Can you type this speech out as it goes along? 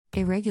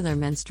Irregular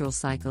menstrual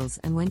cycles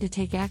and when to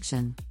take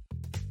action.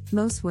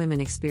 Most women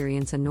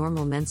experience a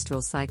normal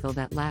menstrual cycle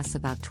that lasts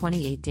about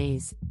 28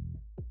 days.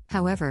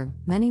 However,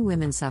 many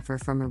women suffer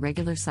from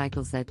irregular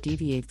cycles that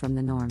deviate from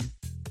the norm.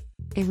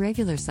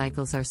 Irregular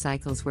cycles are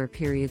cycles where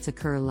periods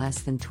occur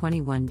less than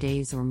 21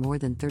 days or more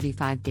than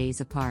 35 days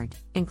apart,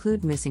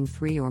 include missing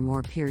 3 or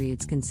more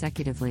periods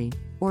consecutively,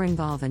 or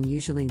involve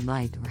unusually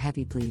light or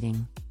heavy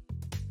bleeding.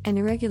 An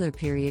irregular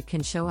period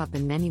can show up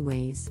in many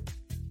ways.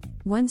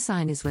 One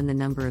sign is when the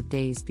number of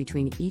days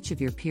between each of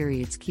your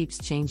periods keeps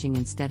changing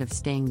instead of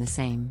staying the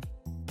same.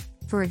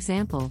 For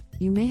example,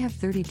 you may have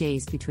 30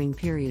 days between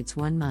periods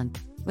one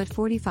month, but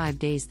 45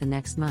 days the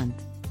next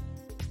month.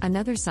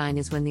 Another sign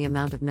is when the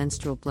amount of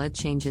menstrual blood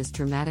changes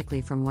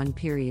dramatically from one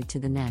period to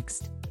the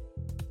next.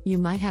 You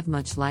might have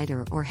much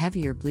lighter or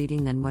heavier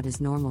bleeding than what is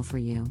normal for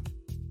you.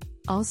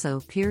 Also,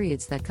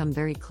 periods that come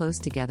very close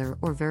together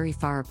or very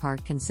far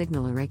apart can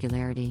signal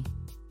irregularity.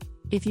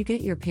 If you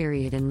get your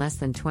period in less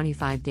than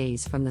 25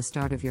 days from the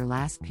start of your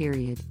last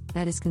period,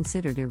 that is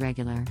considered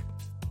irregular.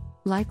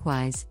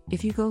 Likewise,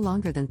 if you go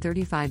longer than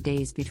 35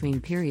 days between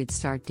period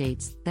start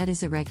dates, that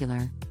is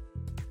irregular.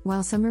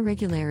 While some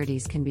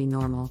irregularities can be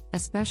normal,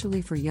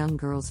 especially for young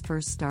girls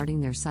first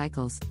starting their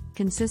cycles,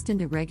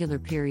 consistent irregular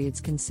periods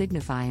can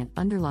signify an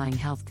underlying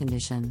health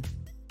condition.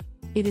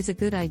 It is a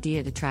good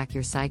idea to track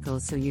your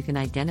cycles so you can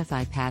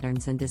identify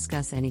patterns and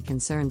discuss any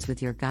concerns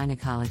with your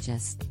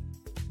gynecologist.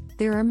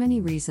 There are many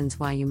reasons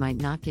why you might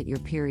not get your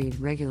period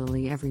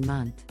regularly every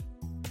month.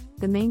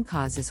 The main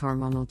cause is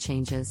hormonal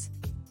changes.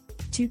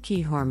 Two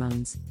key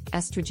hormones,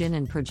 estrogen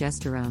and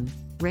progesterone,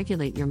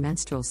 regulate your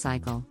menstrual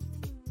cycle.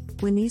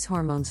 When these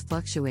hormones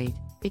fluctuate,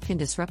 it can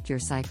disrupt your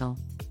cycle.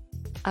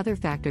 Other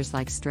factors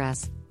like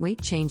stress,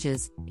 weight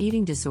changes,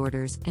 eating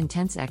disorders,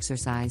 intense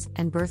exercise,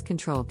 and birth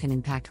control can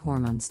impact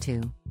hormones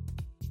too.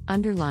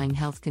 Underlying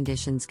health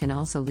conditions can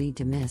also lead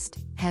to missed,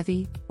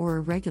 heavy, or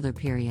irregular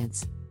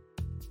periods.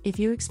 If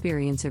you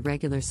experience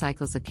irregular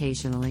cycles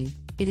occasionally,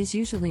 it is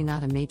usually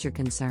not a major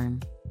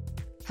concern.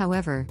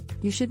 However,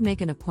 you should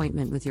make an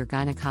appointment with your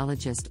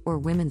gynecologist or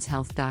women's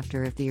health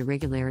doctor if the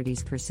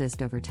irregularities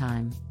persist over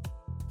time.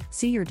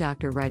 See your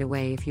doctor right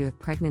away if you have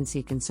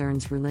pregnancy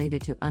concerns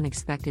related to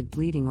unexpected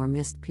bleeding or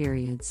missed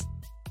periods.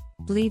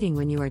 Bleeding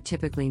when you are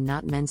typically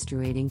not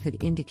menstruating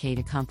could indicate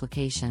a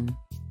complication.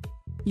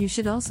 You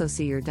should also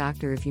see your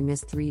doctor if you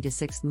miss 3 to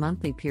 6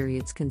 monthly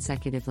periods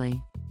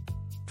consecutively.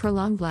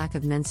 Prolonged lack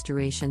of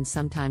menstruation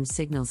sometimes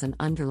signals an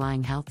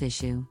underlying health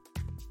issue.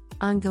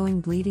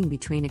 Ongoing bleeding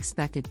between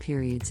expected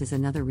periods is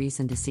another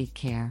reason to seek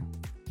care.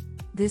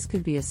 This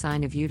could be a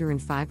sign of uterine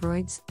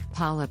fibroids,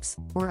 polyps,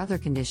 or other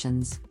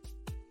conditions.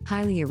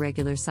 Highly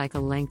irregular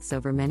cycle lengths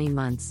over many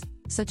months,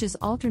 such as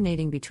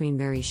alternating between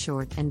very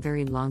short and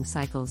very long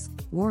cycles,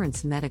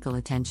 warrants medical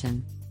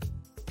attention.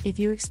 If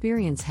you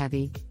experience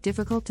heavy,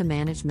 difficult to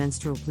manage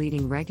menstrual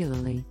bleeding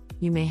regularly,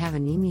 you may have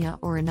anemia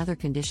or another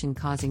condition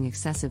causing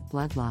excessive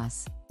blood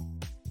loss.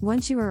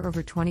 Once you are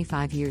over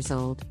 25 years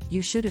old,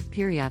 you should have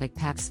periodic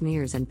pap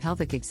smears and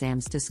pelvic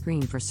exams to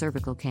screen for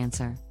cervical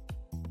cancer.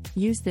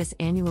 Use this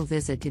annual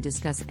visit to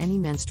discuss any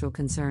menstrual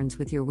concerns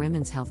with your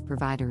women's health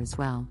provider as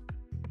well.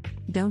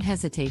 Don't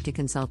hesitate to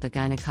consult a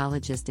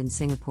gynecologist in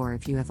Singapore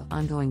if you have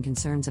ongoing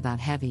concerns about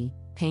heavy,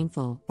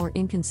 painful, or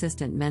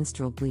inconsistent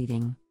menstrual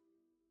bleeding.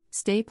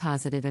 Stay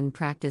positive and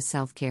practice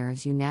self-care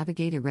as you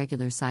navigate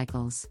irregular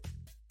cycles.